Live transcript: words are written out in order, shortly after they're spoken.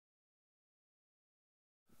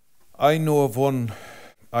I know of one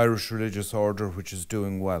Irish religious order which is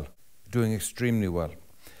doing well, doing extremely well.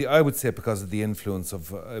 I would say because of the influence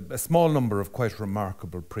of a small number of quite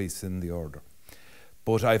remarkable priests in the order.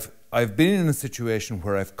 But I've been in a situation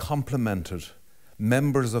where I've complimented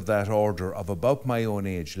members of that order of about my own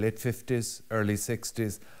age, late 50s, early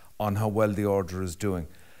 60s, on how well the order is doing,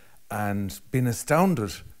 and been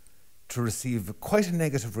astounded to receive quite a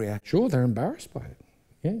negative reaction. Sure, they're embarrassed by it.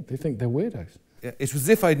 Yeah, they think they're weirdos. It was as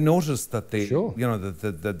if I'd noticed that they, sure. you know,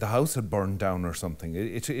 the house had burned down or something.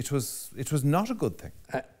 It was not a good thing.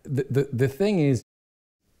 The thing is,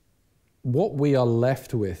 what we are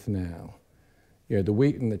left with now, you know, the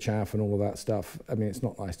wheat and the chaff and all of that stuff. I mean, it's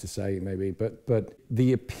not nice to say maybe, but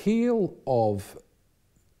the appeal of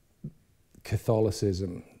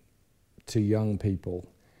Catholicism to young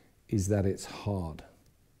people is that it's hard,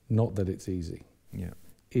 not that it's easy. Yeah,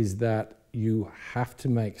 is that you have to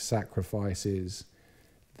make sacrifices,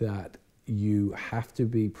 that you have to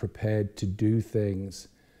be prepared to do things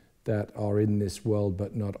that are in this world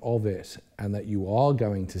but not of it, and that you are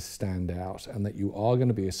going to stand out, and that you are going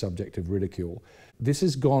to be a subject of ridicule. This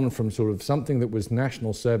has gone from sort of something that was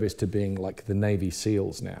national service to being like the Navy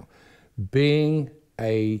SEALs now. Being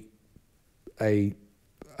a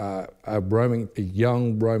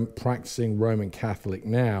young practicing Roman Catholic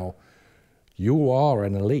now, you are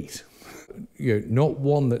an elite. You know, not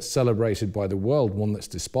one that's celebrated by the world, one that's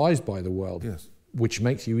despised by the world. Yes. Which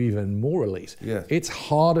makes you even more elite. Yes. It's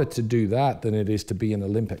harder to do that than it is to be an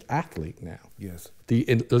Olympic athlete now. Yes. The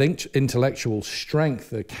intellectual strength,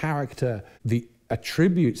 the character, the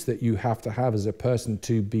attributes that you have to have as a person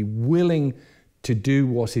to be willing to do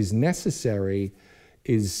what is necessary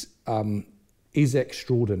is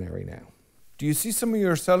extraordinary now. Do you see some of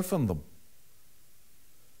yourself in them?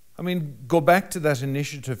 I mean, go back to that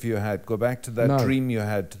initiative you had, go back to that dream you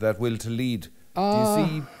had, to that will to lead. Do you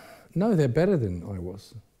see? No, they're better than I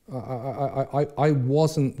was. I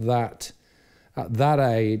wasn't that, at that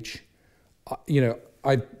age. You know,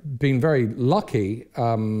 I've been very lucky,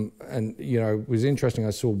 and you know, it was interesting.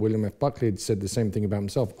 I saw William F. Buckley had said the same thing about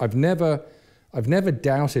himself. I've never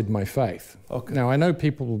doubted my faith. Okay. Now I know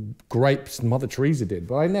people, Grapes, Mother Teresa did,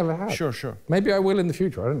 but I never have. Sure, sure. Maybe I will in the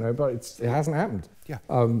future. I don't know, but it hasn't happened. Yeah.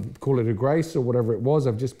 Call it a grace or whatever it was.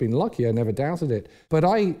 I've just been lucky. I never doubted it. But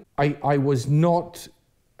I was not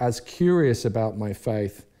as curious about my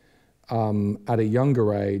faith at a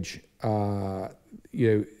younger age, you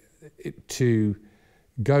know, to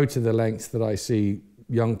go to the lengths that I see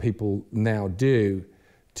young people now do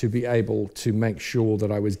to be able to make sure that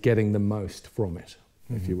I was getting the most from it,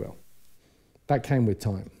 if you will. That came with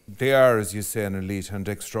time. They are, as you say, an elite and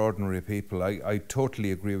extraordinary people. I totally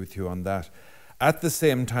agree with you on that. At the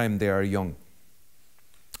same time, they are young.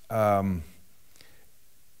 I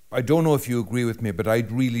don't know if you agree with me, but I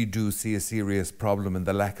really do see a serious problem in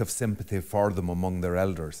the lack of sympathy for them among their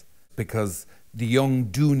elders, because the young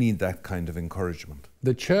do need that kind of encouragement.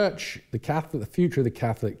 The church, the future of the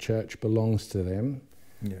Catholic Church belongs to them.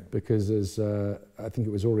 Yeah. Because as I think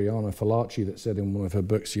it was Oriana Fallaci that said in one of her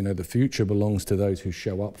books, you know, the future belongs to those who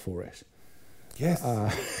show up for it. Yes.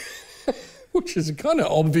 Which is a kind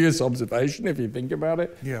of obvious observation if you think about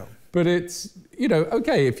it. Yeah. But it's, you know,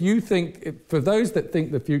 okay, if you think, for those that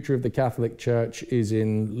think the future of the Catholic Church is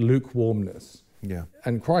in lukewarmness, yeah,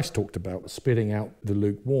 and Christ talked about spitting out the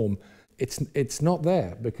lukewarm, it's not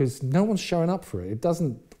there because no one's showing up for it. It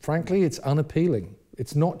doesn't, frankly, it's unappealing.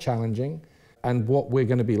 It's not challenging. And what we're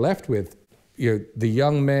going to be left with, you know, the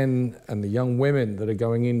young men and the young women that are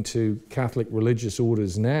going into Catholic religious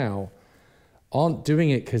orders now aren't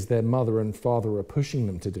doing it because their mother and father are pushing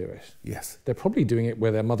them to do it. Yes. They're probably doing it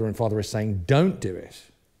where their mother and father are saying, don't do it.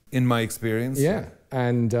 In my experience. Yeah.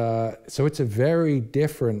 And so it's a very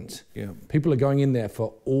different, people are going in there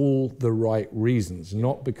for all the right reasons,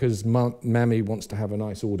 not because Mammy wants to have a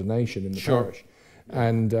nice ordination in the parish.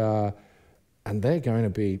 And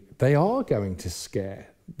they are going to scare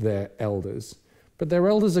their elders, but their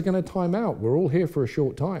elders are going to time out. We're all here for a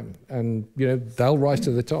short time, and you know they'll rise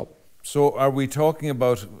to the top. So are we talking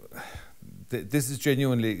about, this is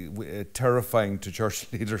genuinely terrifying to church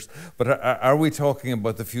leaders, but are we talking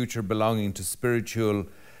about the future belonging to spiritual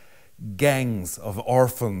gangs of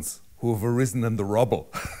orphans who have arisen in the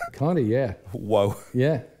rubble? Kind of, yeah. Wow.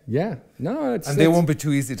 Yeah. Yeah, no, and they won't be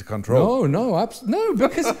too easy to control. No, no,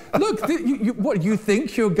 because look, what you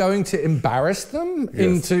think you're going to embarrass them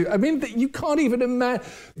into? I mean, you can't even imagine.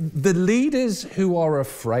 The leaders who are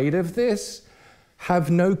afraid of this have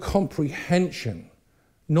no comprehension,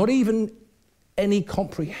 not even any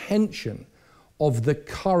comprehension of the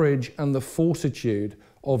courage and the fortitude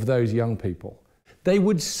of those young people. They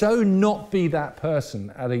would so not be that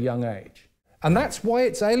person at a young age. And that's why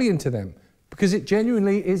it's alien to them, because it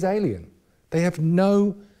genuinely is alien. They have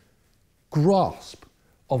no grasp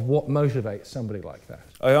of what motivates somebody like that.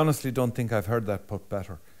 I honestly don't think I've heard that put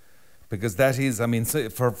better. Because that is, I mean,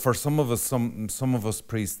 for some of us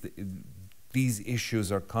priests, these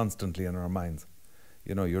issues are constantly in our minds.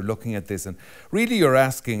 You know, you're looking at this and really you're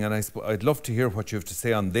asking, and I'd love to hear what you have to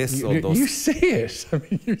say on this. You see it. I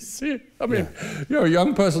mean, you see it. I mean, you know, a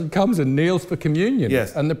young person comes and kneels for communion,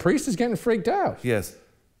 yes, and the priest is getting freaked out. Yes.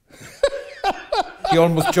 He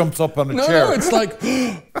almost jumps up on a chair. No, it's like,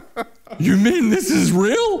 you mean this is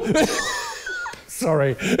real?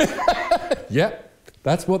 Sorry. Yeah,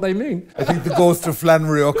 that's what they mean. I think the ghost of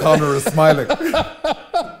Flannery O'Connor is smiling.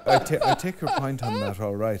 I take your point on that,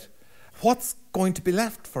 all right. What's going to be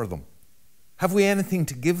left for them? Have we anything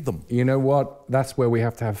to give them? You know what? That's where we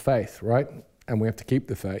have to have faith, right? And we have to keep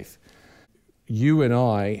the faith. You and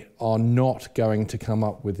I are not going to come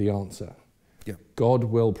up with the answer. Yeah. God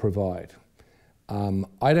will provide.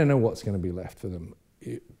 I don't know what's going to be left for them,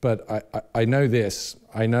 but I know this.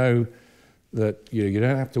 I know that you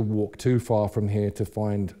don't have to walk too far from here to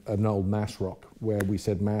find an old mass rock where we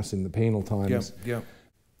said mass in the penal times. Yeah.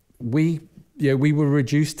 We were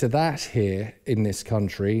reduced to that here in this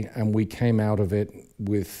country, and we came out of it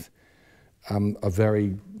with a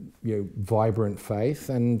very vibrant faith.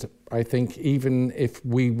 And I think even if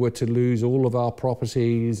we were to lose all of our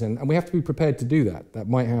properties, and we have to be prepared to do that, that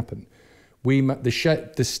might happen.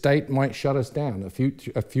 The state might shut us down.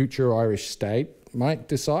 A future Irish state might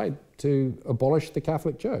decide to abolish the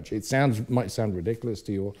Catholic Church. It might sound ridiculous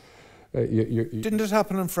to you. Didn't it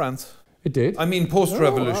happen in France? It did. I mean,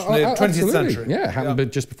 post-revolution, 20th century. Yeah, it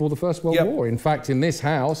happened just before the First World War. In fact, in this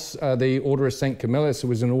house, the Order of St. Camillus, who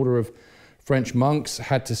was an order of French monks,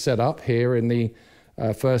 had to set up here in the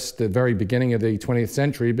very beginning of the 20th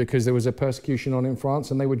century because there was a persecution on in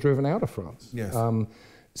France and they were driven out of France. Yes.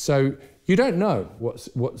 So you don't know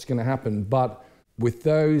what's going to happen, but with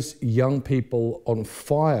those young people on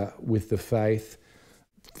fire with the faith,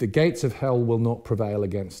 the gates of hell will not prevail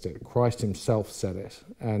against it. Christ himself said it.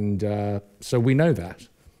 And so we know that.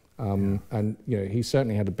 And he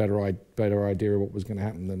certainly had a better idea of what was going to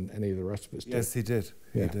happen than any of the rest of us did. Yes, he did.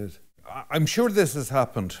 Yeah. He did. I'm sure this has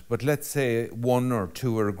happened, but let's say one or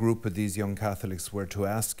two or a group of these young Catholics were to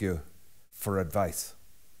ask you for advice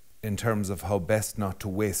in terms of how best not to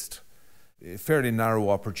waste fairly narrow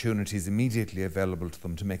opportunities immediately available to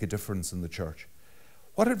them to make a difference in the church.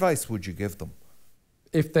 What advice would you give them?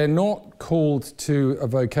 If they're not called to a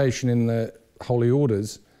vocation in the Holy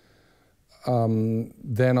Orders,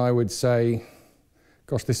 then I would say,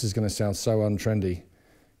 gosh, this is going to sound so untrendy.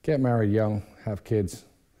 Get married young, have kids,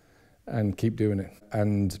 and keep doing it.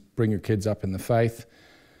 And bring your kids up in the faith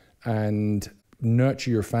and nurture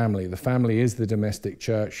your family. The family is the domestic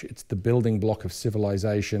church. It's the building block of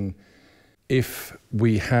civilization. If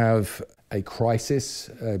we have a crisis,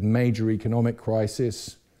 a major economic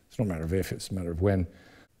crisis, it's not a matter of if, it's a matter of when.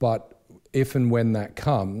 But if and when that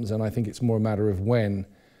comes, and I think it's more a matter of when,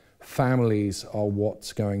 families are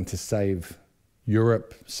what's going to save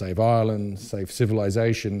Europe, save Ireland, save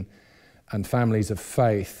civilization, and families of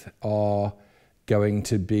faith are going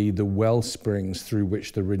to be the well springs through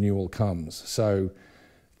which the renewal comes. So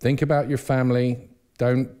think about your family.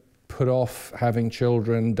 Don't put off having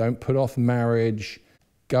children. Don't put off marriage.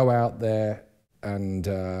 Go out there and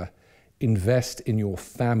invest in your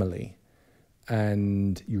family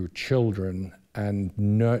and your children and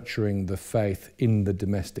nurturing the faith in the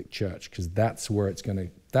domestic church, because that's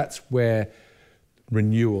where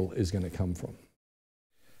renewal is going to come from.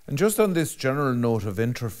 And just on this general note of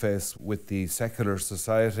interface with the secular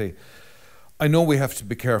society, I know we have to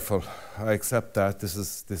be careful. I accept that. This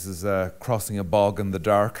is crossing a bog in the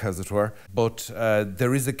dark, as it were. But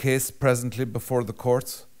there is a case presently before the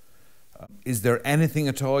courts. Is there anything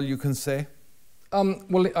at all you can say?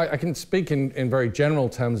 Well, I can speak in very general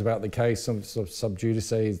terms about the case, some sort of sub judice.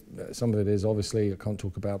 Some of it is obviously, I can't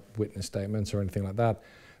talk about witness statements or anything like that.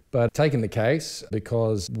 But taking the case,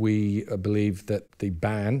 because we believe that the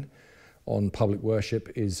ban on public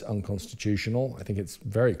worship is unconstitutional. I think it's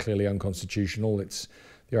very clearly unconstitutional. The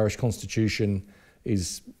Irish Constitution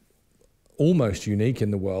is almost unique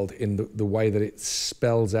in the world in the way that it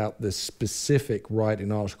spells out the specific right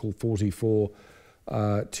in Article 44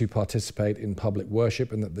 to participate in public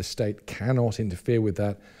worship, and that the state cannot interfere with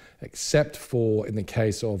that except for in the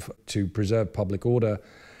case of to preserve public order.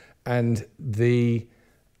 And the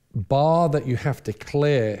bar that you have to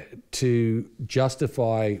clear to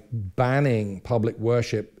justify banning public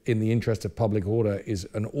worship in the interest of public order is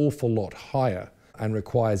an awful lot higher and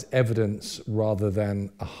requires evidence rather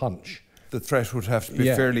than a hunch. The threat would have to be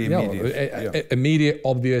fairly immediate. Immediate,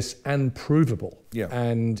 obvious, and provable. Yeah.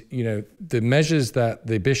 And, the measures that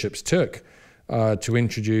the bishops took to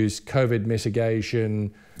introduce COVID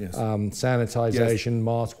mitigation, sanitization,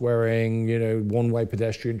 mask wearing, one-way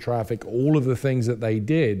pedestrian traffic, all of the things that they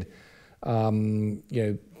did,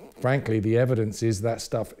 frankly, the evidence is that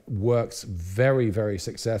stuff works very, very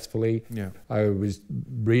successfully. Yeah. I was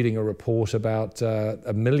reading a report about 1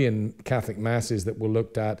 million Catholic masses that were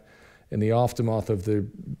looked at in the aftermath of the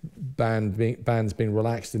bans being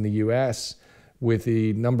relaxed in the US, with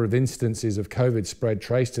the number of instances of COVID spread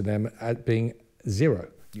traced to them at being zero.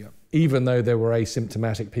 Yeah. Even though there were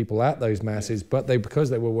asymptomatic people at those masses, but because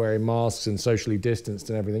they were wearing masks and socially distanced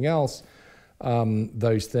and everything else,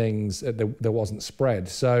 those things, there wasn't spread.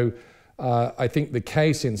 So I think the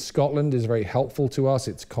case in Scotland is very helpful to us.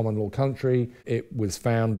 It's a common law country. It was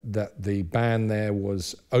found that the ban there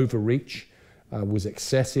was overreach, was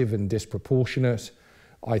excessive and disproportionate.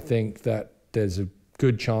 I think that there's a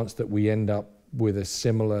good chance that we end up with a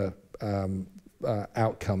similar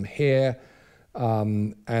outcome here.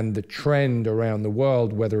 And the trend around the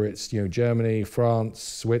world, whether it's Germany, France,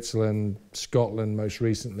 Switzerland, Scotland, most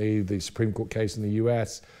recently the Supreme Court case in the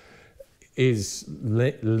US, is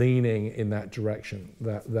leaning in that direction.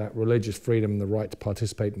 That religious freedom, the right to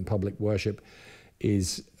participate in public worship,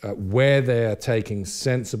 is where they are taking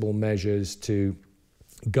sensible measures to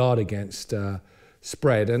guard against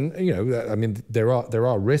spread. And there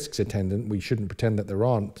are risks attendant. We shouldn't pretend that there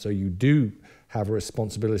aren't. So you do have a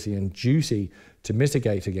responsibility and duty to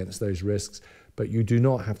mitigate against those risks, but you do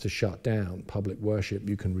not have to shut down public worship.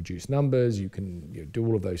 You can reduce numbers, you can do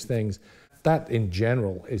all of those things. That in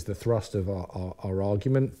general is the thrust of our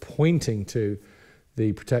argument, pointing to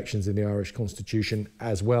the protections in the Irish Constitution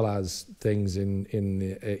as well as things in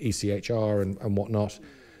the ECHR and whatnot.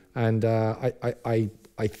 And I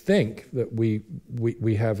think that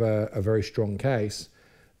we have a very strong case,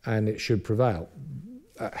 and it should prevail.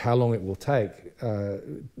 How long it will take,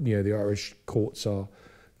 the Irish courts are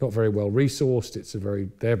not very well resourced.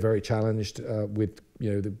 They're very challenged with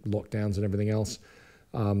the lockdowns and everything else.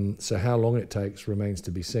 So how long it takes remains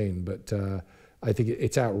to be seen. But I think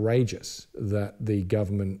it's outrageous that the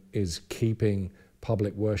government is keeping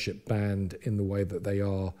public worship banned in the way that they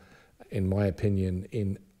are, in my opinion,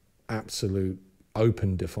 in absolute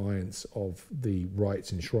open defiance of the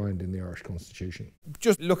rights enshrined in the Irish Constitution.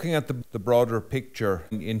 Just looking at the broader picture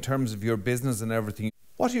in terms of your business and everything,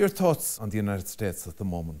 what are your thoughts on the United States at the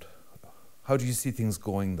moment? How do you see things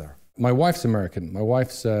going there? My wife's American. My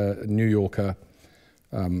wife's a New Yorker,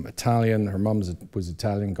 Italian. Her mum was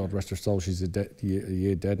Italian, God rest her soul. She's a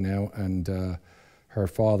year dead now. And her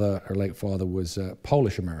late father, was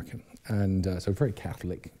Polish American. And so very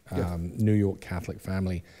Catholic, New York Catholic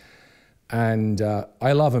family. And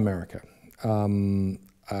I love America. And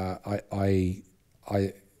I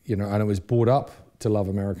was brought up to love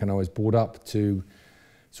America, and I was brought up to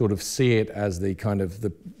sort of see it as the kind of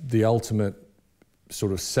the ultimate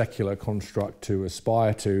sort of secular construct to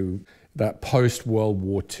aspire to, that post-World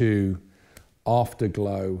War II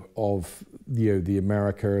afterglow of the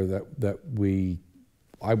America that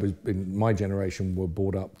I was in my generation were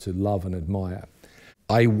brought up to love and admire.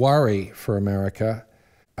 I worry for America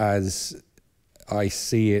as I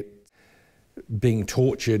see it being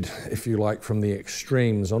tortured, if you like, from the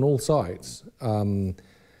extremes on all sides. And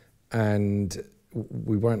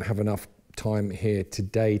we won't have enough time here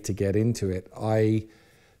today to get into it. I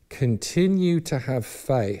continue to have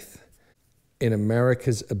faith in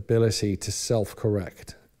America's ability to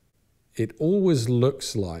self-correct. It always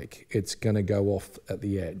looks like it's going to go off at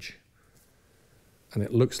the edge. And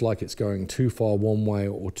it looks like it's going too far one way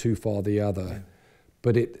or too far the other. Yeah.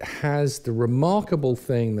 But it has the remarkable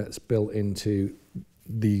thing that's built into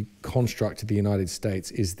the construct of the United States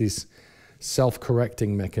is this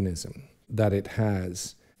self-correcting mechanism that it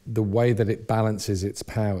has, the way that it balances its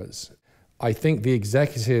powers. I think the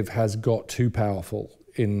executive has got too powerful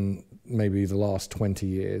in maybe the last 20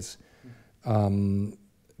 years.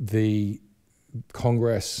 The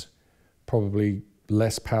Congress probably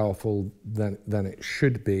less powerful than it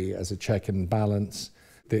should be as a check and balance.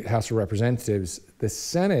 The House of Representatives, the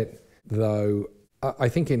Senate, though, I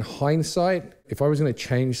think in hindsight, if I was going to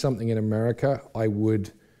change something in America, I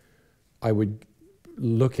would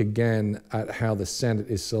look again at how the Senate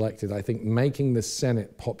is selected. I think making the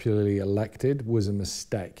Senate popularly elected was a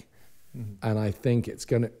mistake. Mm-hmm. And I think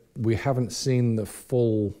we haven't seen the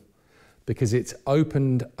full, because it's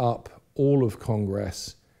opened up all of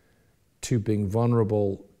Congress to being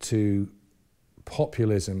vulnerable to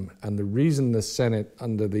populism, and the reason the Senate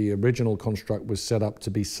under the original construct was set up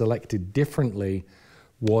to be selected differently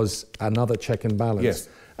was another check and balance. Yes.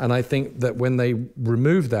 And I think that when they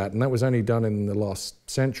removed that, and that was only done in the last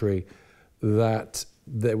century, that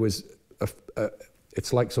there was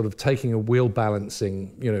it's like sort of taking a wheel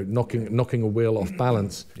balancing, knocking a wheel off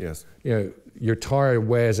balance. Yes. Your tire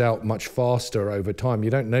wears out much faster over time. You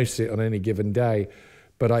don't notice it on any given day.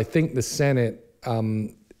 But I think the Senate,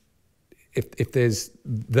 if there's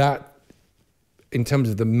that, in terms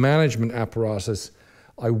of the management apparatus,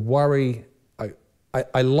 I worry.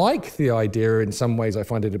 I like the idea in some ways. I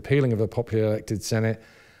find it appealing of a popularly elected Senate.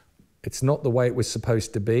 It's not the way it was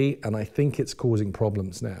supposed to be, and I think it's causing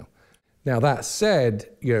problems now. Now, that said,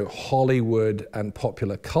 Hollywood and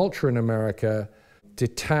popular culture in America,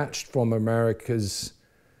 detached from America's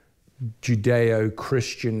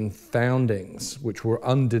Judeo-Christian foundings, which were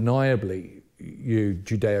undeniably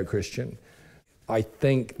Judeo-Christian, I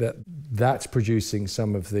think that that's producing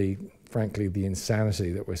some of the, frankly, the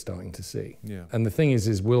insanity that we're starting to see. Yeah. And the thing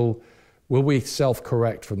is will we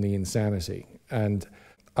self-correct from the insanity? And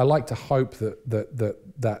I like to hope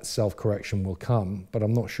that self-correction will come, but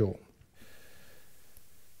I'm not sure.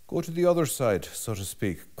 Go to the other side, so to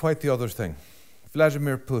speak, quite the other thing.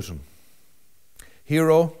 Vladimir Putin.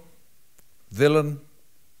 Hero, villain,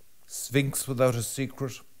 sphinx without a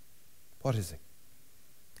secret. What is he?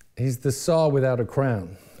 He's the Tsar without a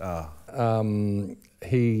crown. Ah.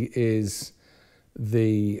 He is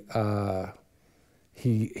the,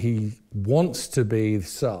 he wants to be the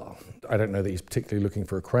Tsar. I don't know that he's particularly looking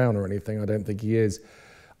for a crown or anything. I don't think he is.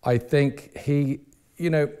 I think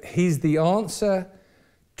he's the answer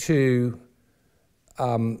to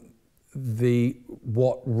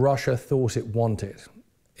what Russia thought it wanted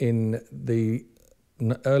in the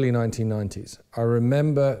early 1990s. I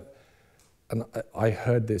remember, and I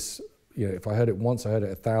heard this, if I heard it once, I heard it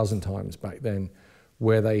 1,000 times back then,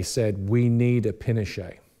 where they said, we need a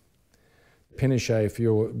Pinochet. Pinochet, if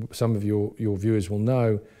some of your viewers will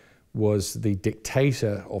know, was the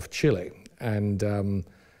dictator of Chile, and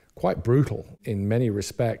quite brutal in many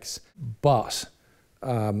respects, but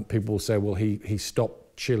people will say, well, he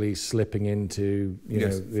stopped Chile slipping into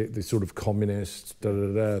yes. the sort of communist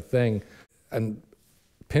thing. And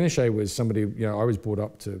Pinochet was somebody I was brought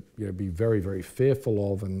up to be very, very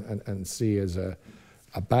fearful of and see as a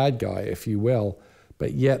bad guy, if you will.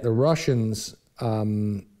 But yet the Russians of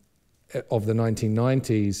the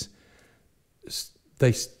 1990s,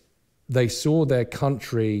 they saw their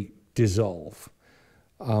country dissolve.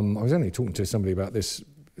 I was only talking to somebody about this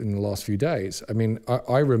in the last few days. I mean,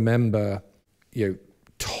 I remember,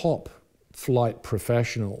 top flight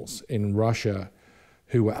professionals in Russia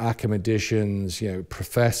who were academicians,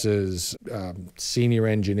 professors, senior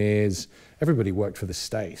engineers. Everybody worked for the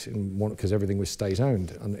state because everything was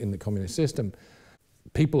state-owned in the communist system.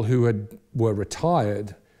 People who were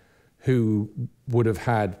retired, who would have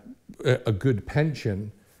had a good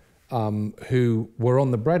pension, who were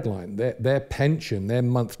on the breadline. Their pension, their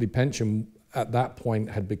monthly pension at that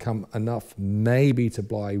point had become enough maybe to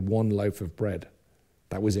buy one loaf of bread.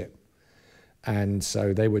 That was it. And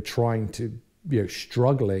so they were trying to,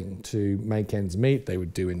 struggling to make ends meet. They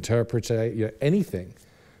would do interpreter, anything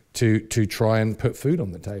to try and put food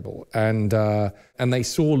on the table. And they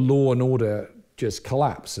saw law and order just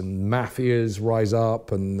collapse and mafias rise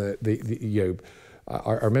up. And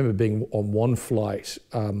I remember being on one flight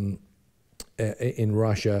in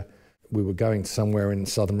Russia. We were going somewhere in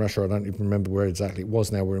southern Russia. I don't even remember where exactly it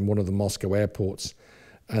was now. We're in one of the Moscow airports.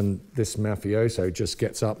 And this mafioso just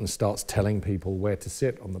gets up and starts telling people where to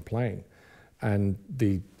sit on the plane. And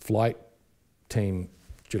the flight team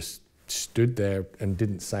just stood there and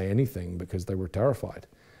didn't say anything because they were terrified.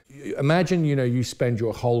 Imagine, you spend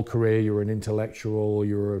your whole career, you're an intellectual,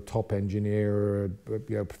 you're a top engineer, or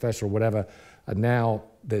a professor or whatever, and now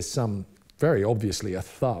there's very obviously a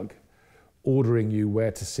thug ordering you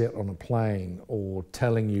where to sit on a plane or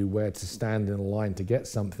telling you where to stand in a line to get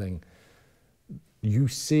something. You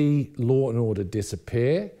see law and order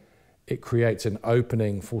disappear. It creates an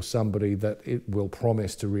opening for somebody that it will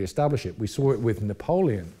promise to reestablish it. We saw it with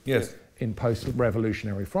Napoleon. Yes. In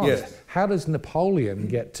post-revolutionary France. Yes. How does Napoleon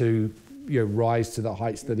get to rise to the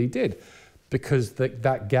heights that he did? Because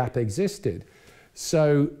that gap existed.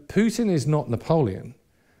 So Putin is not Napoleon,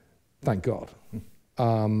 thank God.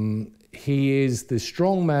 He is the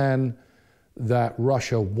strong man that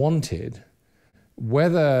Russia wanted.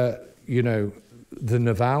 Whether, the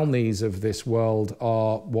Navalny's of this world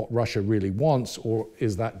are what Russia really wants, or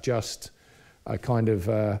is that just a kind of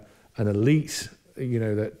an elite,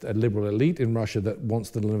 that a liberal elite in Russia that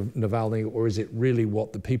wants the Navalny, or is it really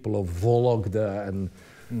what the people of Vologda and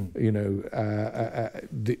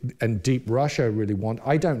and deep Russia really want?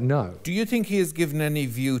 I don't know. Do you think he has given any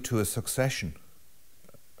view to a succession?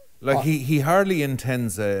 Like he hardly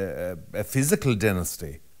intends a physical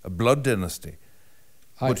dynasty, a blood dynasty.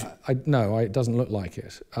 No, it doesn't look like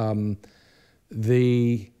it. I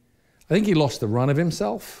think he lost the run of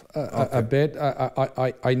himself a bit.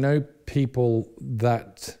 I know people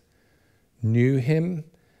that knew him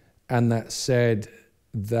and that said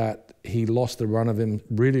that he really lost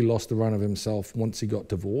the run of himself once he got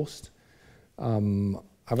divorced.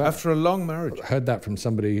 After a long marriage. I heard that from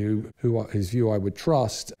somebody who his view I would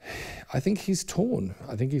trust. I think he's torn.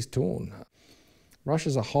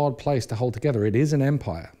 Russia's a hard place to hold together. It is an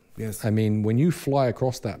empire. Yes. I mean, when you fly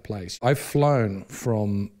across that place, I've flown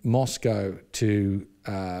from Moscow to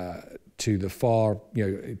the far,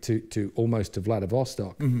 to almost to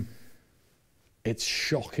Vladivostok. Mm-hmm. It's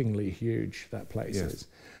shockingly huge, that place is.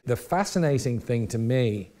 The fascinating thing to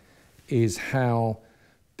me is how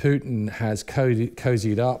Putin has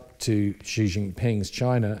cozied up to Xi Jinping's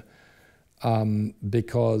China,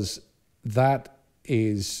 because that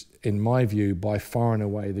is, in my view, by far and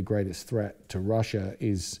away the greatest threat to Russia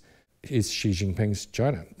is Xi Jinping's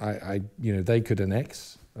China. They could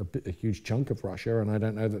annex a huge chunk of Russia, and I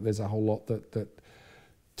don't know that there's a whole lot that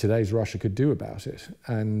today's Russia could do about it.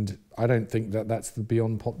 And I don't think that that's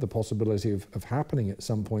beyond the possibility of happening at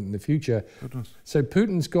some point in the future. Goodness. So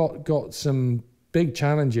Putin's got some big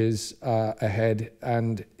challenges ahead,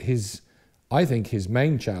 and I think his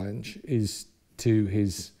main challenge is to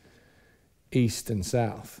his east and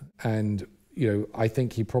south. And I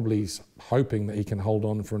think he probably is hoping that he can hold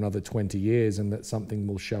on for another 20 years and that something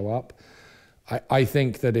will show up. I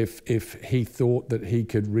think that if he thought that he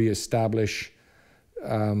could reestablish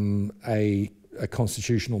a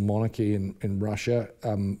constitutional monarchy in Russia,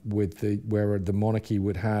 where the monarchy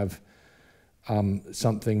would have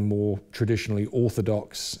something more traditionally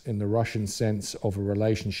orthodox in the Russian sense of a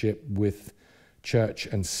relationship with church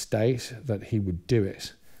and state, that he would do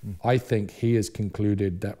it. Mm. I think he has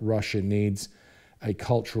concluded that Russia needs a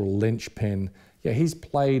cultural linchpin. Yeah, he's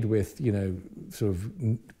played with, sort of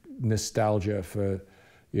nostalgia for,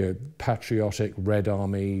 patriotic Red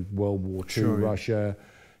Army, World War II Russia.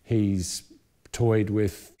 He's toyed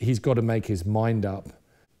with, he's got to make his mind up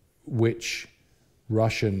which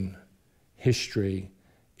Russian history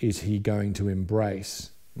is he going to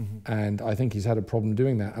embrace. Mm-hmm. And I think he's had a problem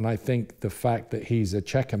doing that. And I think the fact that he's a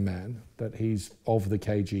Checker man, that he's of the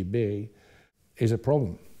KGB, is a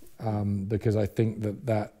problem. Because I think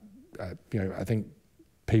I think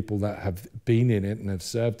people that have been in it and have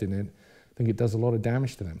served in it, I think it does a lot of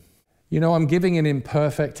damage to them. I'm giving an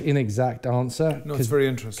imperfect, inexact answer. No, it's very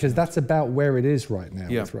interesting. Because that's about where it is right now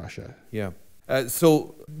with Russia. Yeah.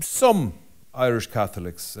 So some Irish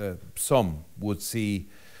Catholics, some would see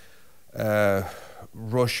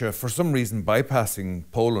Russia, for some reason, bypassing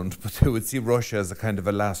Poland, but they would see Russia as a kind of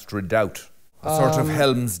a last redoubt, a sort of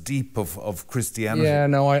Helm's Deep of Christianity. Yeah,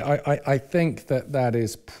 no, I think that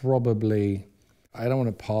is probably, I don't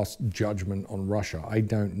want to pass judgment on Russia. I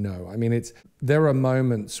don't know. I mean, there are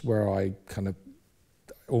moments where I kind of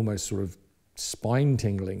almost sort of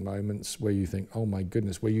spine-tingling moments where you think, oh my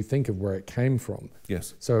goodness, where you think of where it came from.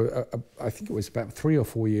 Yes. So I think it was about 3 or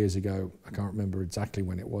 4 years ago, I can't remember exactly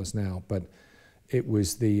when it was now, but it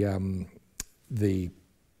was the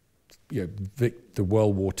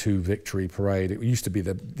World War II victory parade. It used to be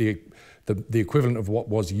the equivalent of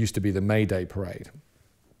what used to be the May Day parade.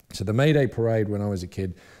 So the May Day parade when I was a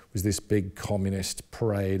kid was this big communist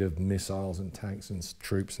parade of missiles and tanks and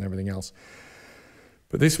troops and everything else.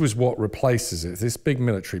 But this was what replaces it, this big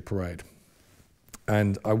military parade.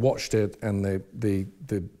 And I watched it, and the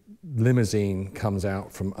limousine comes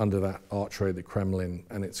out from under that archway of the Kremlin,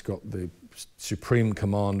 and it's got the supreme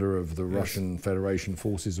commander of the Russian Federation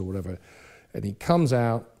forces or whatever. And he comes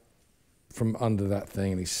out from under that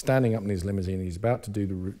thing, and he's standing up in his limousine, and he's about to do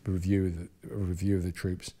the review of the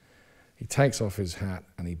troops. He takes off his hat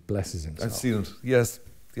and he blesses himself. I've seen it, yes.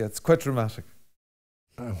 Yeah, it's quite dramatic.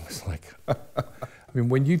 I was like, I mean,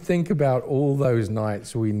 when you think about all those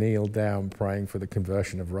nights we kneeled down praying for the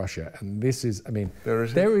conversion of Russia, and this is, I mean,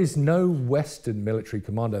 there is no Western military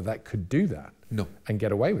commander that could do that and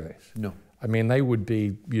get away with it. No. I mean, they would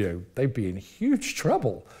be, they'd be in huge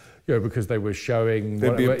trouble, because they were showing...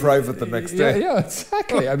 They'd be in private the next day. Yeah,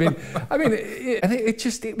 exactly.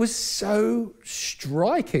 It was so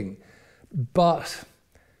striking. But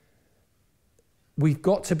we've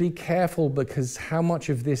got to be careful, because how much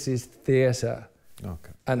of this is theatre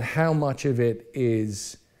and how much of it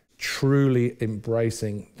is truly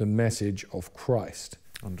embracing the message of Christ.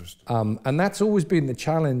 Understood. And that's always been the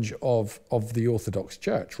challenge of the Orthodox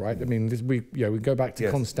Church, right? I mean, we go back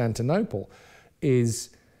to Constantinople,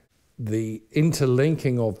 is the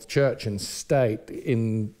interlinking of church and state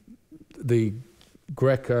in the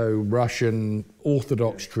Greco-Russian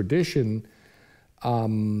Orthodox tradition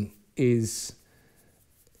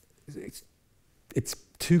it's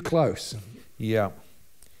too close. Yeah,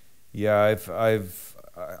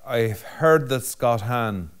 I've heard that Scott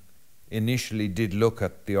Hahn initially did look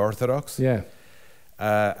at the Orthodox. Yeah.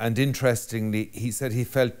 And interestingly, he said he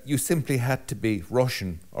felt you simply had to be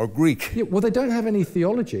Russian or Greek. Yeah, well, they don't have any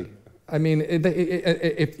theology. I mean,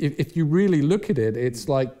 if you really look at it, it's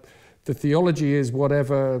like the theology is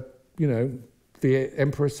whatever, the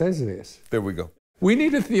emperor says it is. There we go. We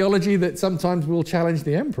need a theology that sometimes will challenge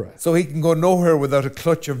the emperor. So he can go nowhere without a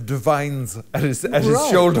clutch of divines at his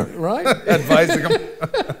shoulder, right? Advising him.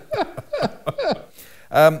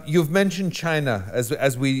 You've mentioned China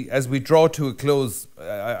as we draw to a close.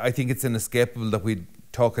 I think it's inescapable that we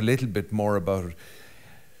talk a little bit more about it.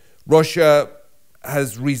 Russia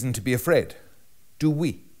has reason to be afraid. Do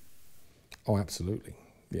we? Oh, absolutely.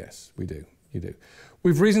 Yes, we do. You do.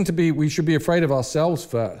 We should be afraid of ourselves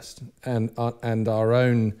first, and our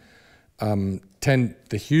own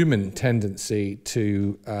the human tendency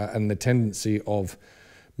to and the tendency of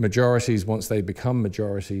majorities, once they become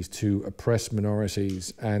majorities, to oppress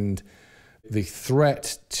minorities, and the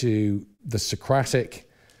threat to the Socratic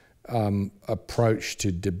approach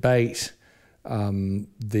to debate,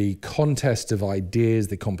 the contest of ideas,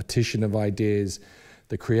 the competition of ideas,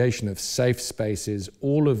 the creation of safe spaces.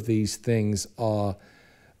 All of these things are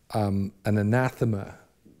an anathema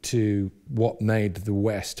to what made the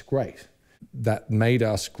West great, that made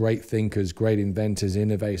us great thinkers, great inventors,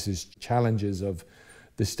 innovators, challengers of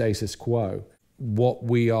the status quo. What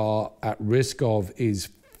we are at risk of is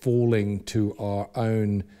falling to our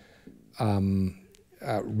own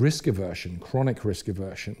risk aversion, chronic risk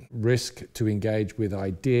aversion, risk to engage with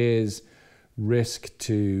ideas, risk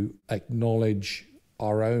to acknowledge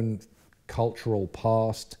our own cultural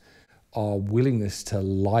past, our willingness to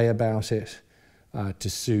lie about it, to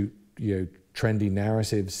suit trendy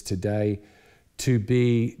narratives today, to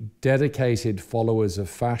be dedicated followers of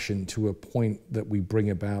fashion to a point that we bring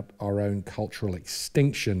about our own cultural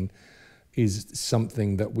extinction is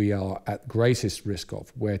something that we are at greatest risk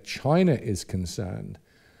of. Where China is concerned,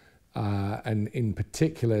 and in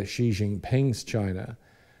particular Xi Jinping's China,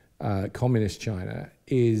 communist China,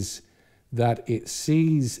 is that it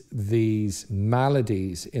sees these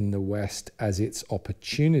maladies in the West as its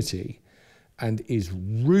opportunity and is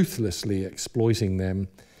ruthlessly exploiting them.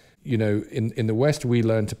 In the West, we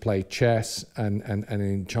learn to play chess, and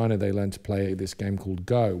in China, they learn to play this game called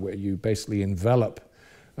Go, where you basically envelop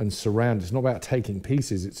and surround. It's not about taking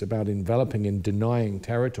pieces, it's about enveloping and denying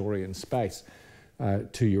territory and space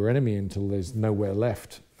to your enemy until there's nowhere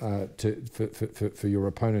left for your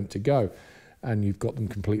opponent to go. And you've got them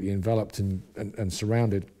completely enveloped and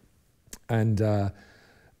surrounded. And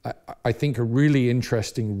I think a really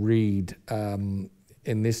interesting read in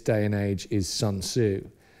this day and age is Sun Tzu.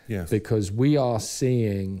 Yes. Because we are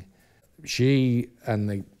seeing Xi and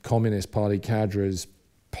the Communist Party cadres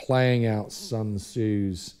playing out Sun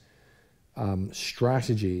Tzu's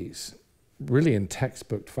strategies really in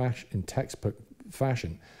textbook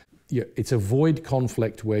fashion. It's avoid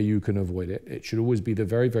conflict where you can avoid it. It should always be the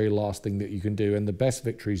very, very last thing that you can do. And the best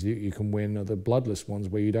victories that you can win are the bloodless ones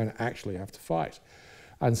where you don't actually have to fight.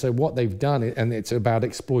 And so what they've done, and it's about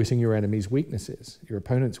exploiting your enemy's weaknesses, your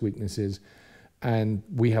opponent's weaknesses. And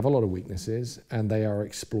we have a lot of weaknesses, and they are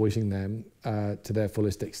exploiting them to their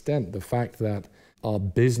fullest extent. The fact that our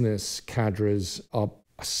business cadres are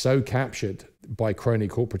so captured by crony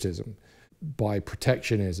corporatism, by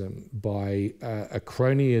protectionism, by a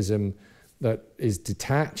cronyism that is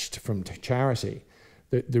detached from charity.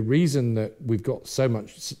 The reason that we've got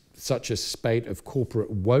such a spate of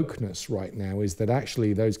corporate wokeness right now is that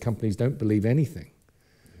actually those companies don't believe anything.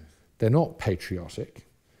 They're not patriotic.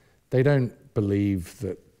 They don't believe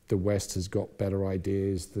that the West has got better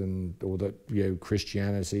ideas than, or that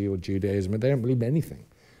Christianity or Judaism. They don't believe anything.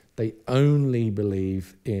 They only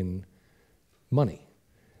believe in money.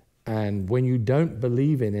 And when you don't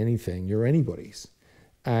believe in anything, you're anybody's.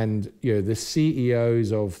 And the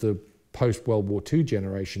CEOs of the post-World War II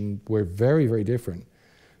generation were very, very different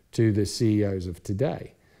to the CEOs of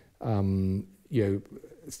today.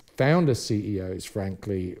 Founder CEOs,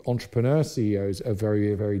 frankly, entrepreneur CEOs are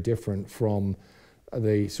very, very different from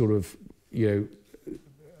the sort of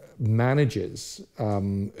managers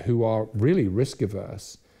who are really risk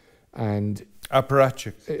averse and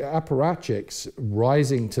apparatchiks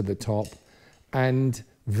rising to the top, and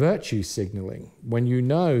virtue signaling, when you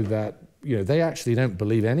know that they actually don't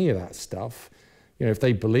believe any of that stuff. If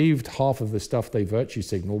they believed half of the stuff they virtue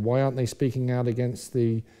signal, why aren't they speaking out against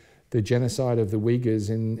the genocide of the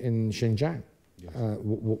Uyghurs in Xinjiang? Yes.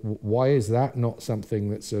 Why is that not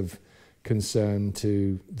something that's of concern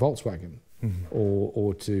to Volkswagen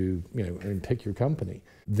or to, and pick your company?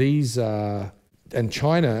 These and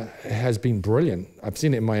China has been brilliant. I've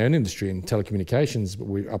seen it in my own industry in telecommunications, but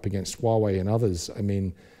we're up against Huawei and others. I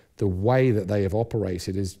mean, the way that they have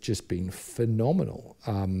operated has just been phenomenal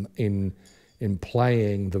in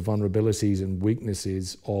playing the vulnerabilities and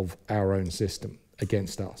weaknesses of our own system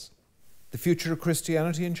against us. The future of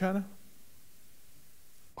Christianity in China?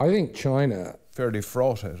 I think China... Fairly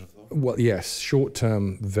fraught out of them. Well, yes, short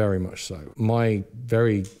term, very much so. My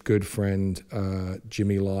very good friend,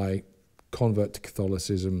 Jimmy Lai, convert to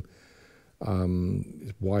Catholicism.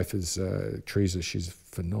 His wife is Teresa. She's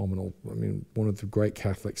phenomenal. I mean, one of the great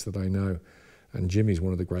Catholics that I know, and Jimmy's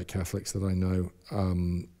one of the great Catholics that I know.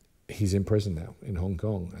 He's in prison now in Hong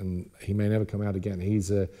Kong, and he may never come out again. He's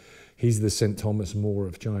the St. Thomas More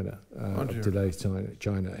of China, of today's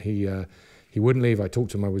China. He wouldn't leave. I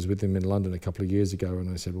talked to him. I was with him in London a couple of years ago, and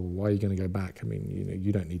I said, "Well, why are you going to go back? I mean,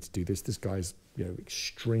 you don't need to do this. This guy's,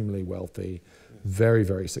 extremely wealthy, very,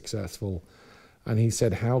 very successful." And he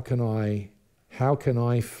said, "How can I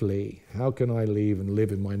flee? How can I leave and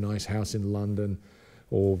live in my nice house in London,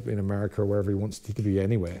 or in America, or wherever he wants to? He could be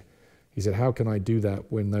anywhere." He said, "How can I do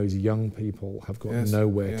that when those young people have got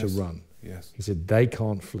nowhere to run?" Yes. He said, "They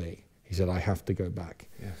can't flee." He said, "I have to go back."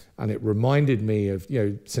 Yes. And it reminded me of,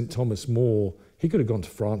 St. Thomas More. He could have gone to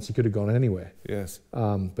France. He could have gone anywhere. Yes.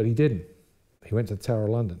 But he didn't. He went to the Tower of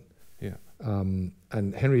London. Yeah.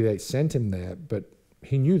 And Henry VIII sent him there, but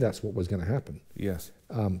he knew that's what was going to happen. Yes.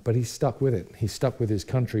 But he stuck with it. He stuck with his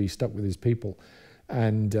country. He stuck with his people.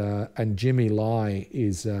 And Jimmy Lai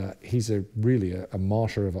is he's really a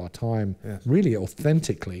martyr of our time. Yes. Really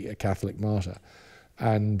authentically a Catholic martyr.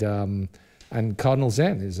 And Cardinal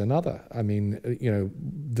Zen is another. I mean,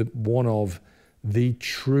 one of the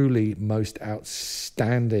truly most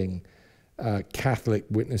outstanding Catholic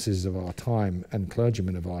witnesses of our time and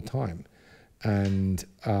clergymen of our time. And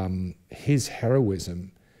his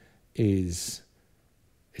heroism it's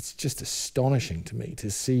just astonishing to me to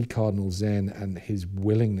see Cardinal Zen and his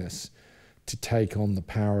willingness to take on the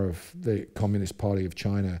power of the Communist Party of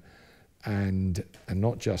China, and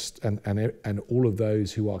not just and all of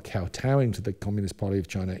those who are kowtowing to the Communist Party of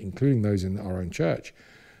China, including those in our own church.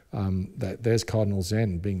 That there's Cardinal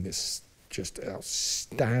Zen being this just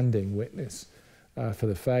outstanding witness for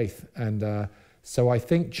the faith, and so I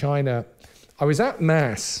think China. I was at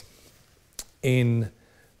Mass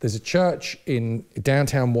there's a church in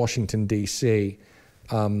downtown Washington D.C.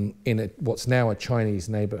 In what's now a Chinese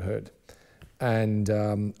neighborhood. And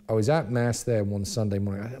I was at Mass there one Sunday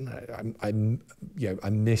morning. I don't know, I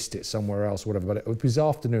missed it somewhere else or whatever, but it was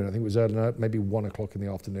afternoon. I think it was early, maybe 1 o'clock in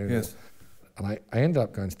the afternoon. Yes. And I ended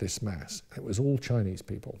up going to this Mass. It was all Chinese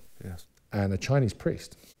people. Yes. And a Chinese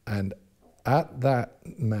priest. And at that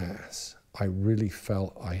Mass, I really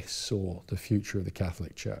felt I saw the future of the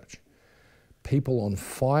Catholic Church. People on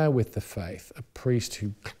fire with the faith, a priest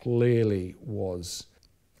who clearly was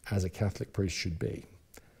as a Catholic priest should be.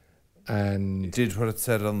 And it did what it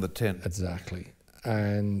said on the tin. Exactly.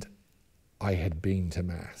 And I had been to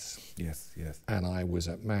Mass. Yes, yes. And I was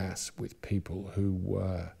at Mass with people who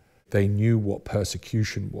they knew what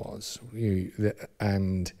persecution was.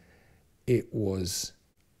 And it was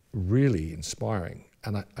really inspiring.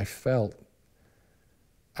 And I felt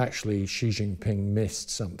actually Xi Jinping missed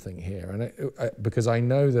something here. And because I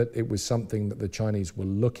know that it was something that the Chinese were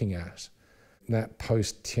looking at, that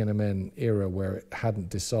post-Tiananmen era where it hadn't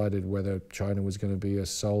decided whether China was going to be a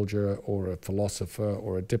soldier or a philosopher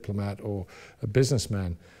or a diplomat or a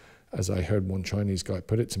businessman, as I heard one Chinese guy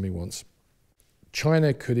put it to me once.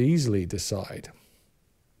 China could easily decide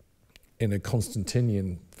in a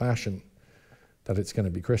Constantinian fashion that it's going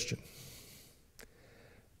to be Christian.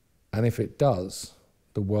 And if it does,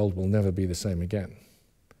 the world will never be the same again.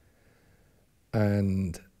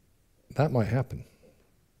 And that might happen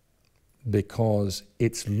because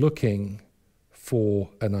it's looking for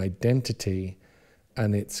an identity,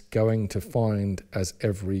 and it's going to find, as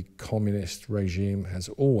every communist regime has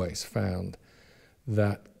always found,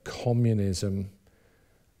 that communism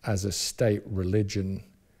as a state religion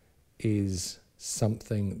is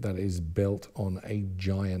something that is built on a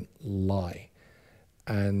giant lie.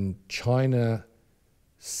 And China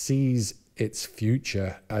sees its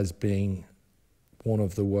future as being one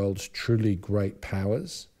of the world's truly great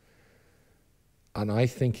powers, and I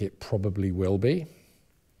think it probably will be.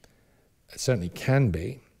 It certainly can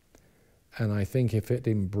be. And I think if it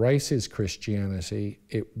embraces Christianity,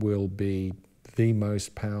 it will be the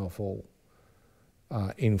most powerful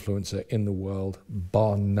influencer in the world,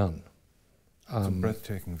 bar none. It's a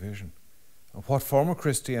breathtaking vision. What form of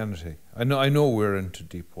Christianity? I know we're into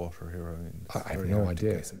deep water here. I mean, I have no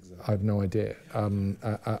idea. Exactly. I have no idea.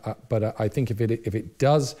 But I think if it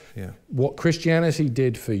does what Christianity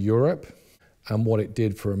did for Europe and what it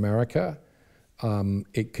did for America,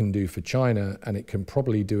 it can do for China, and it can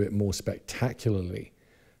probably do it more spectacularly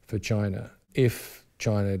for China if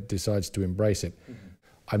China decides to embrace it. Mm-hmm.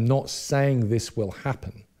 I'm not saying this will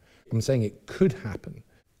happen. I'm saying it could happen,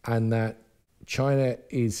 and that China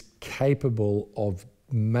is capable of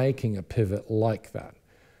making a pivot like that.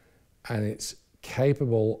 And it's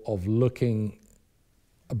capable of looking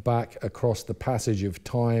back across the passage of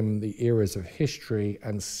time, the eras of history,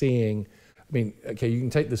 and seeing, I mean, okay, you can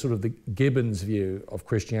take the sort of the Gibbon's view of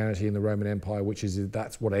Christianity in the Roman Empire, which is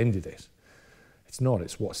that's what ended it. It's not,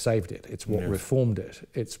 it's what saved it. It's what reformed it.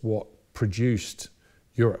 It's what produced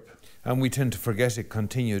Europe. And we tend to forget it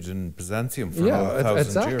continued in Byzantium for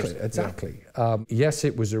 1,000 years. Exactly. Yes,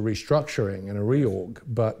 it was a restructuring and a reorg,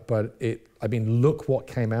 but it, I mean, look what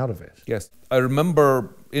came out of it. Yes, I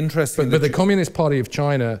remember interesting. But the Communist Party of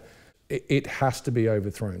China, it has to be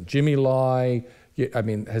overthrown. Jimmy Lai, I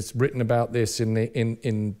mean, has written about this he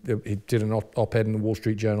did an op-ed in the Wall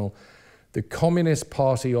Street Journal. The Communist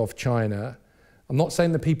Party of China. I'm not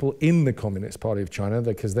saying the people in the Communist Party of China,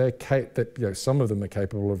 because some of them are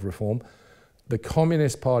capable of reform. The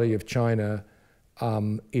Communist Party of China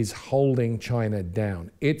is holding China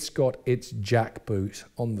down. It's got its jackboot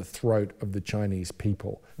on the throat of the Chinese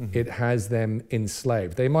people. Mm-hmm. It has them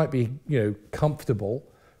enslaved. They might be,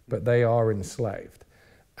 comfortable, but they are enslaved.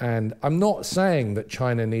 And I'm not saying that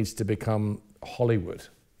China needs to become Hollywood.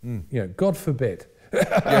 God forbid.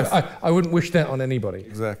 Yes. I wouldn't wish that on anybody.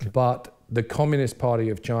 Exactly. But the Communist Party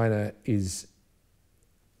of China is,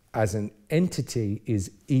 as an entity, is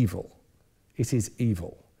evil. It is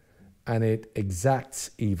evil, and it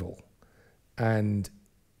exacts evil, and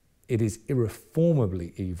it is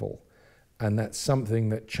irreformably evil, and that's something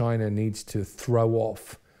that China needs to throw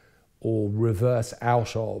off or reverse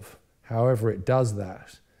out of, however it does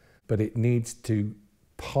that, but it needs to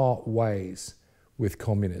part ways with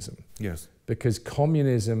communism. Yes. Because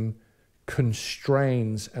communism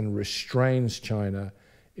constrains and restrains China.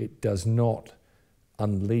 It does not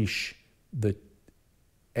unleash the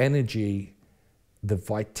energy, the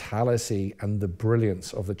vitality, and the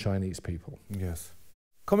brilliance of the Chinese people. Yes.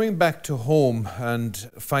 Coming back to home and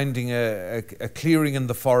finding a clearing in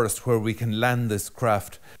the forest where we can land this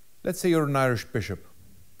craft. Let's say you're an Irish bishop,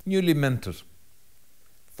 newly minted.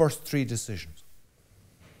 First 3 decisions.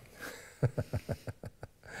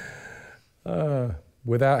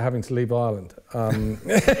 Without having to leave Ireland.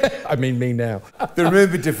 I mean me now. There may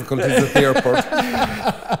be difficulties at the airport.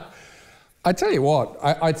 I tell you what,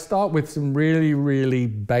 I'd start with some really, really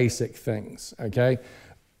basic things, okay?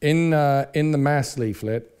 In the Mass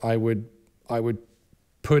leaflet, I would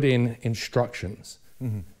put in instructions.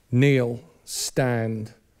 Mm-hmm. Kneel,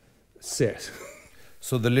 stand, sit.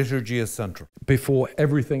 So the liturgy is central. Before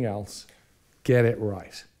everything else, get it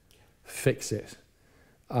right. Fix it.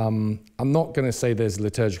 I'm not going to say there's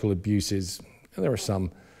liturgical abuses. There are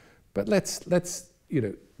some, but let's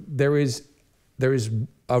there is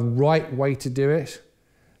a right way to do it,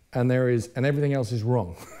 and everything else is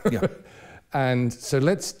wrong. Yeah. And so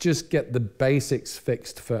let's just get the basics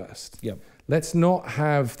fixed first. Yeah. Let's not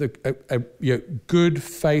have a good,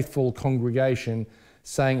 faithful congregation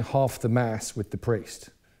saying half the Mass with the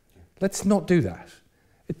priest. Let's not do that.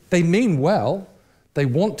 They mean well. They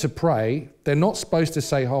want to pray. They're not supposed to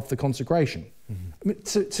say half the consecration. Mm-hmm. I mean,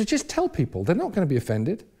 so just tell people. They're not going to be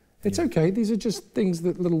offended. It's okay. These are just things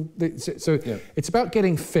that it's about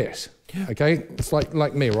getting fit. Yeah. Okay, it's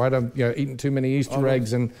like me, right? I'm eating too many Easter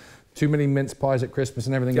eggs and too many mince pies at Christmas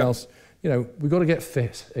and everything else. We've got to get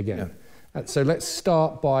fit again. Yeah. So let's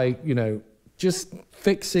start by just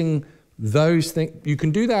fixing those things. You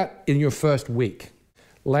can do that in your first week.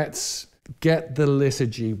 Let's get the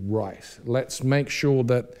liturgy right. Let's make sure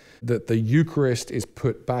that the Eucharist is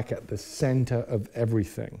put back at the center of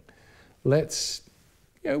everything. Let's,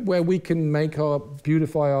 where we can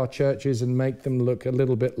beautify our churches and make them look a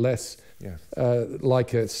little bit less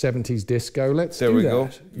like a 70s disco. Let's do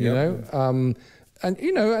that.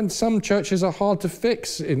 And some churches are hard to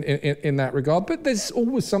fix in that regard, but there's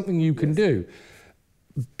always something you can do.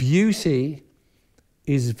 Beauty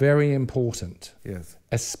is very important. Yes.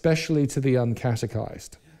 Especially to the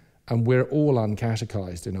uncatechized. And we're all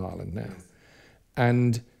uncatechized in Ireland now.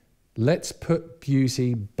 And let's put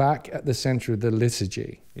beauty back at the center of the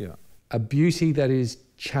liturgy. Yeah. A beauty that is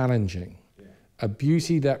challenging. Yeah. A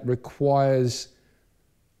beauty that requires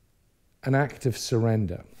an act of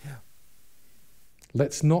surrender. Yeah.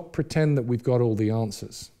 Let's not pretend that we've got all the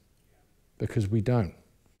answers, because we don't.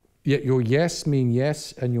 Yet your yes mean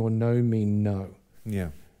yes and your no mean no. Yeah.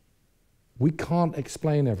 We can't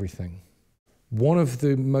explain everything. One of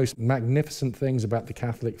the most magnificent things about the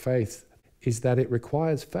Catholic faith is that it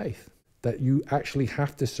requires faith, that you actually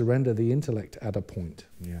have to surrender the intellect at a point.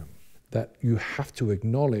 Yeah. That you have to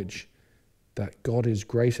acknowledge that God is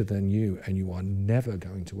greater than you and you are never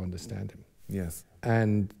going to understand him. Yes.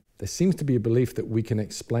 And there seems to be a belief that we can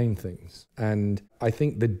explain things. And I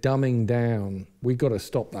think the dumbing down, we've got to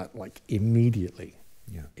stop that like immediately.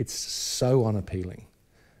 Yeah. It's so unappealing.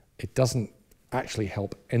 It doesn't actually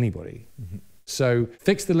help anybody. Mm-hmm. So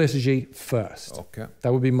fix the liturgy first. Okay.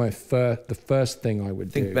 That would be the first thing I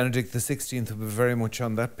would do. I think Benedict XVI will be very much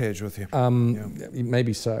on that page with you.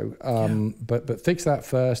 Maybe so. But fix that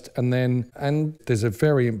first, and there's a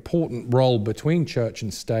very important role between church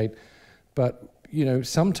and state. But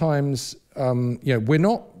sometimes we're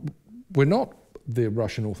not the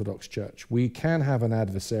Russian Orthodox Church. We can have an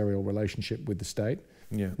adversarial relationship with the state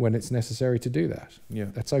when it's necessary to do that. Yeah.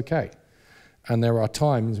 That's okay. And there are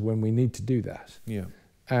times when we need to do that. Yeah.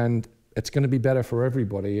 And it's going to be better for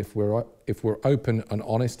everybody if we're open and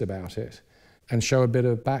honest about it and show a bit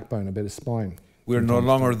of backbone, a bit of spine. We're no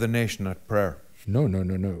longer the nation at prayer. No.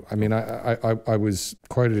 I mean, I was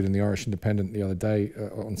quoted in the Irish Independent the other day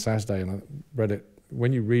on Saturday, and I read it.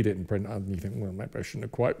 When you read it in print, you think, well, maybe I shouldn't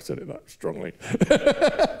have quite said it that strongly.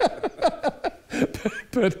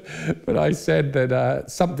 but I said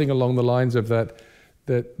that something along the lines of that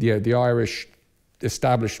the Irish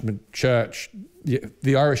establishment church,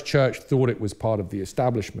 the Irish church thought it was part of the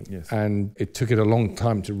establishment. Yes. And it took it a long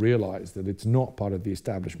time to realize that it's not part of the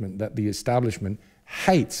establishment, that the establishment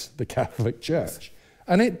hates the Catholic Church.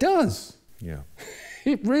 And it does. Yeah.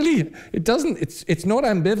 It doesn't, it's not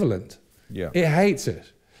ambivalent. Yeah. It hates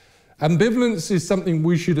it. Ambivalence is something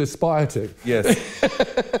we should aspire to. Yes.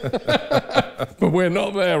 But we're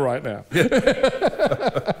not there right now.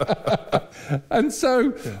 And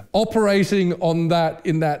so operating on that,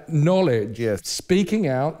 in that knowledge, speaking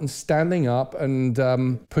out and standing up and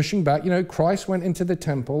pushing back. Christ went into the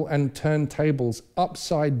temple and turned tables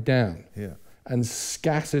upside down and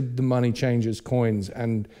scattered the money changers' coins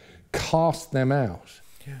and cast them out.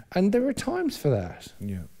 Yeah. And there are times for that.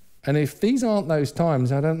 Yeah. And if these aren't those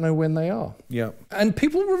times, I don't know when they are. Yeah. And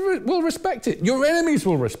people will respect it. Your enemies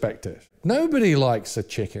will respect it. Nobody likes a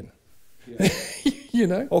chicken.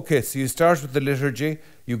 Yeah. Okay, so you start with the liturgy,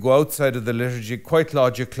 you go outside of the liturgy quite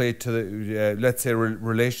logically to the, let's say,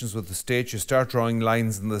 relations with the state. You start drawing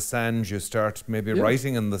lines in the sand, you start maybe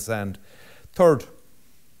writing in the sand. Third,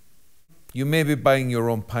 you may be buying your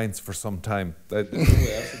own pints for some time.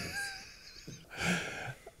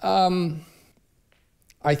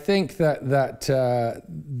 I think that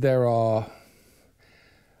there are,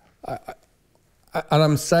 and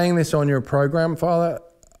I'm saying this on your program, Father.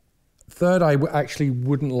 Third, I actually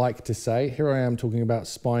wouldn't like to say. Here I am talking about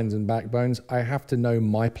spines and backbones. I have to know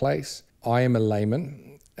my place. I am a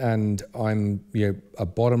layman, and I'm a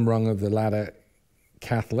bottom rung of the ladder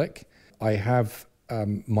Catholic. I have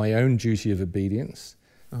my own duty of obedience.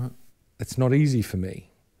 Uh-huh. It's not easy for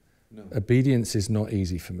me. No. Obedience is not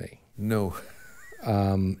easy for me. No.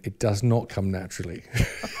 It does not come naturally.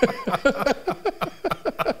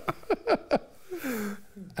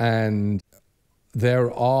 And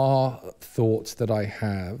there are thoughts that I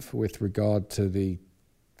have with regard to the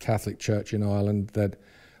Catholic Church in Ireland that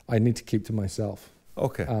I need to keep to myself.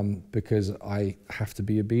 Okay. Because I have to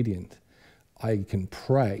be obedient. I can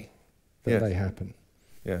pray that they happen.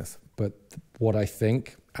 Yes. But what I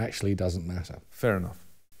think actually doesn't matter. Fair enough.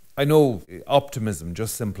 I know optimism,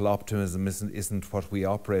 just simple optimism, isn't what we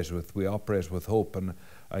operate with. We operate with hope, and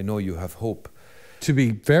I know you have hope. To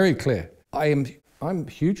be very clear, I'm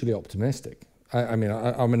hugely optimistic. I'm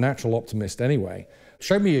a natural optimist anyway.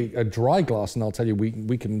 Show me a dry glass, and I'll tell you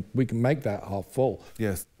we can make that half full.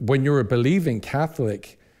 Yes. When you're a believing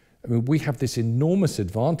Catholic, we have this enormous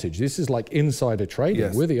advantage. This is like insider trading.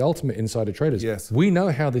 Yes. We're the ultimate insider traders. Yes. We know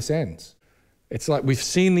how this ends. It's like we've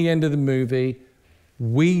seen the end of the movie.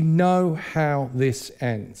 We know how this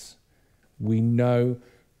ends. We know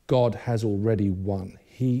God has already won.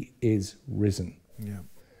 He is risen. Yeah.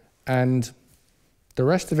 And the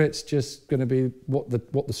rest of it's just going to be what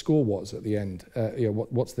the score was at the end.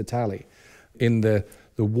 What's the tally in the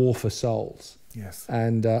war for souls? Yes.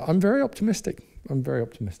 And I'm very optimistic.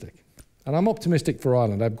 And I'm optimistic for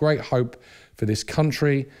Ireland. I have great hope for this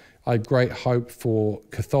country. I have great hope for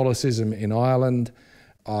Catholicism in Ireland.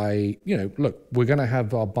 Look, we're going to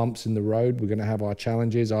have our bumps in the road. We're going to have our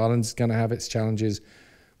challenges. Ireland's going to have its challenges,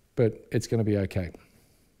 but it's going to be okay.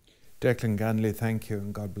 Declan Ganley, thank you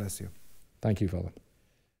and God bless you. Thank you, Father.